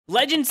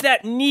Legends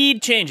that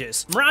need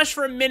changes. Mirage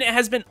for a minute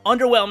has been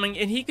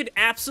underwhelming, and he could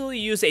absolutely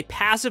use a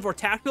passive or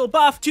tactical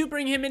buff to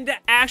bring him into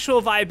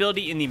actual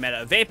viability in the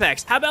meta of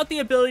Apex. How about the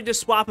ability to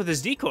swap with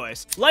his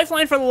decoys?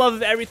 Lifeline, for the love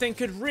of everything,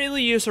 could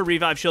really use her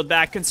revive shield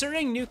back,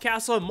 considering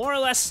Newcastle more or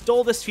less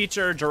stole this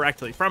feature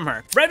directly from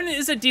her. Revenant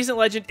is a decent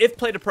legend if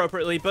played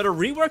appropriately, but a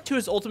rework to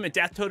his ultimate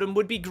death totem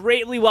would be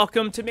greatly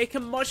welcome to make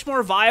him much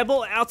more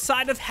viable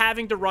outside of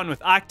having to run with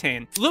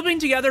Octane. Looping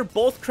together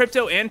both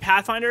Crypto and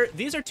Pathfinder,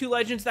 these are two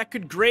legends that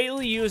could greatly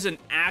use an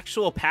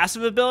actual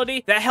passive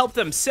ability that help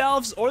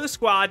themselves or the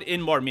squad in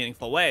more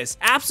meaningful ways.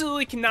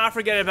 Absolutely cannot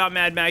forget about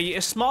Mad Maggie.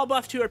 A small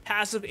buff to her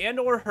passive and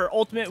or her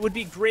ultimate would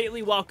be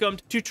greatly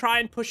welcomed to try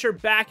and push her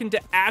back into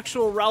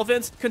actual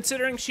relevance,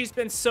 considering she's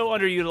been so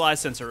underutilized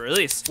since her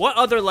release. What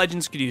other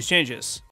legends could use changes?